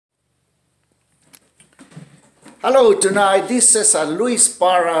Hello, tonight this is Luis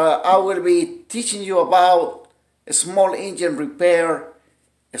Parra. I will be teaching you about a small engine repair,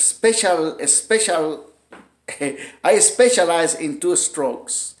 a special, I specialize in two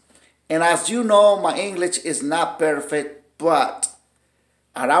strokes. And as you know, my English is not perfect, but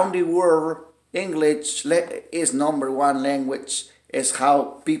around the world, English is #1 language. It's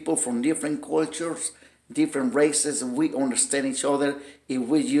how people from different cultures, different races, we understand each other if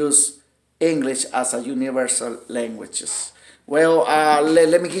we use English as a universal language. Well,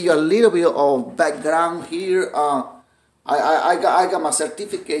 let me give you a little bit of background here. I got my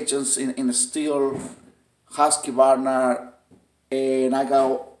certifications in steel, husky burner, and I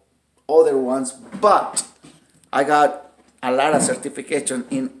got other ones, but I got a lot of certification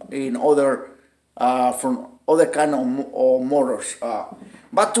in other from other kind of motors.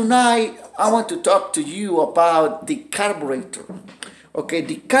 But tonight I want to talk to you about the carburetor. Okay,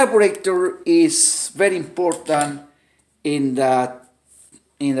 the carburetor is very important in the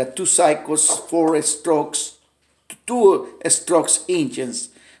two cycles, four strokes, two strokes engines.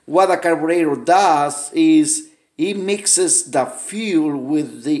 What a carburetor does is it mixes the fuel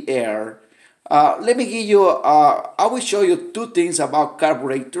with the air. Let me give you, I will show you two things about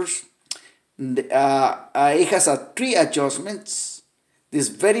carburetors. It has three adjustments. This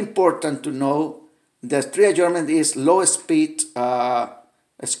is very important to know. The three adjustment is low speed, high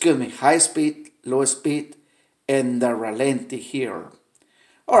speed, low speed, and the ralenti here.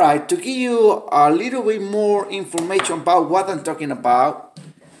 Alright, to give you a little bit more information about what I'm talking about,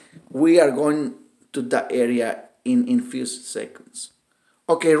 we are going to that area in few seconds.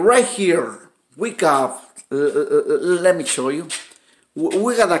 Okay, right here, we got, let me show you.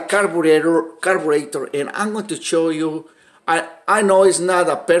 We got a carburetor, and I'm going to show you. I know it's not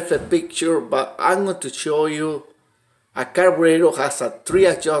a perfect picture, but I'm going to show you a carburetor has three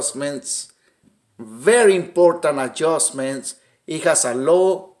adjustments, very important adjustments. It has a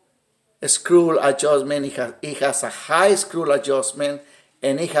low screw adjustment, it has a high screw adjustment,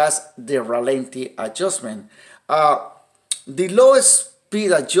 and it has the ralenti adjustment. The lowest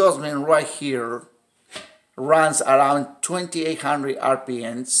speed adjustment right here runs around 2800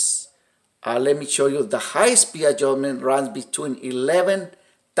 RPMs. Let me show you the high speed adjustment runs between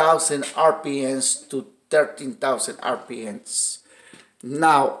 11,000 RPMs to 13,000 RPMs.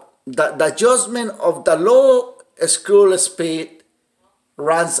 Now, the adjustment of the low screw speed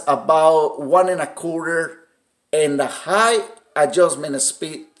runs about 1.25, and the high adjustment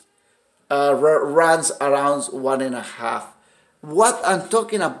speed runs around 1.5. What I'm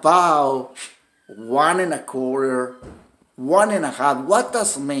talking about, 1.25, 1.5, what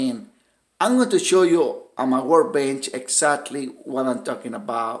does it mean? I'm going to show you on my workbench exactly what I'm talking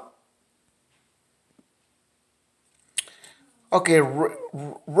about. Okay,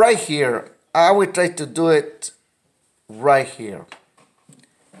 right here, I will try to do it right here.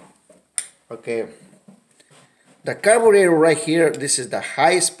 Okay, the carburetor right here, this is the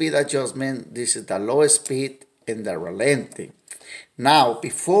high speed adjustment, this is the low speed, and the ralenti. Now,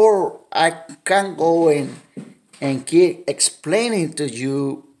 before I can go in and keep explaining to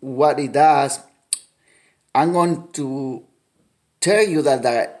you what it does, I'm going to tell you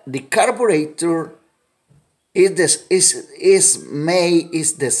that the carburetor is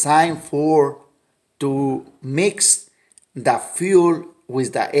designed to mix the fuel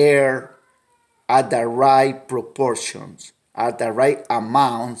with the air at the right proportions, at the right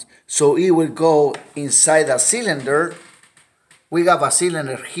amounts, so it will go inside the cylinder. We have a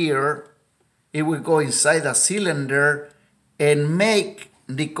cylinder here. It will go inside the cylinder and make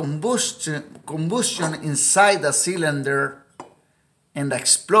the combustion inside the cylinder and the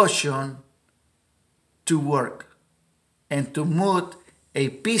explosion to work, and to move a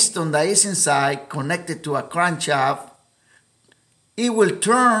piston that is inside connected to a crankshaft. It will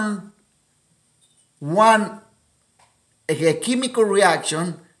turn a chemical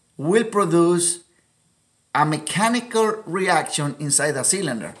reaction will produce a mechanical reaction inside the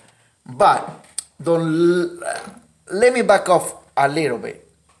cylinder. But let me back off a little bit.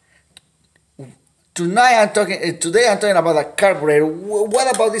 Today I'm talking about the carburetor.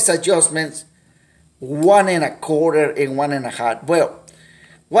 What about these adjustments? 1.25 and 1.5. Well,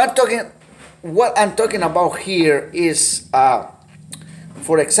 what I'm talking about here is,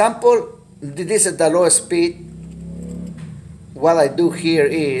 for example, this is the low speed. What I do here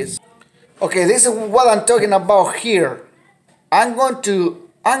is, okay, this is what I'm talking about here. I'm going to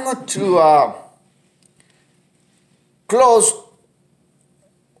close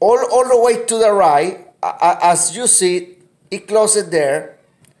all the way to the right. As you see, it closes there.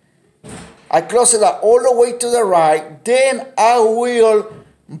 I close it all the way to the right. Then I will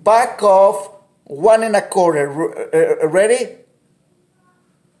back off 1 1/4. Ready?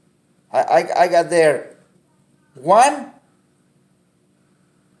 I got there. 1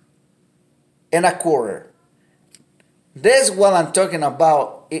 1/4. That's what I'm talking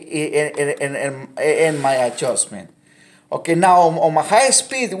about in my adjustment. Okay, now on my high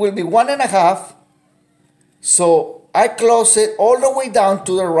speed it will be 1.5. So I close it all the way down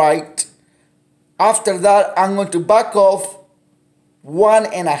to the right. After that, I'm going to back off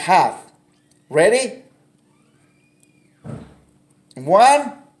 1.5. Ready?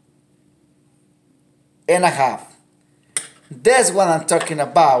 1.5. That's what I'm talking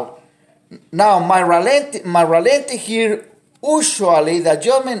about. Now my ralenti here, usually the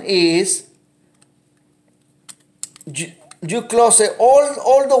adjustment is you close it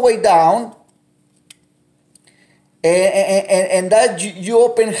all the way down, and that you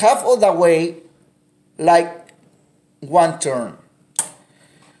open half of the way, like one turn.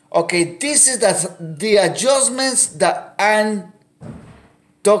 Okay, this is the adjustments that I'm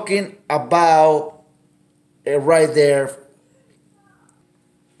talking about right there.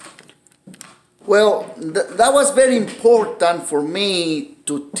 Well, that was very important for me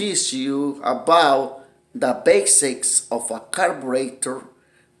to teach you about the basics of a carburetor,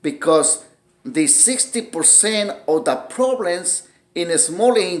 because the 60% of the problems in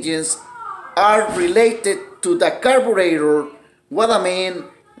small engines are related to the carburetor. What I mean,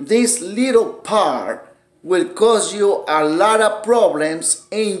 this little part will cause you a lot of problems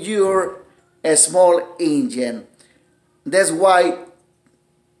in your small engine. That's why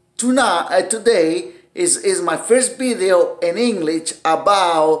today is my first video in English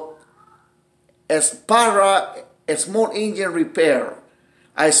about Parra small engine repair.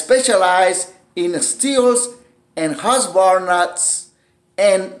 I specialize in steels and husband nuts,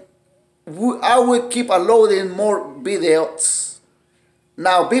 and I will keep uploading more videos.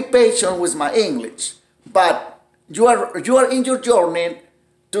 Now be patient with my English, but you are in your journey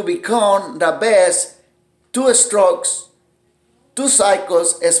to become the best 2-strokes, 2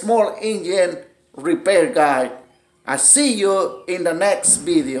 cycles, a small engine repair guy. I see you in the next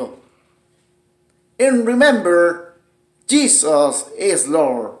video. And remember, Jesus is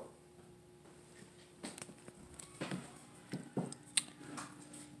Lord.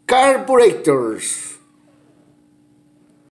 Carburetors.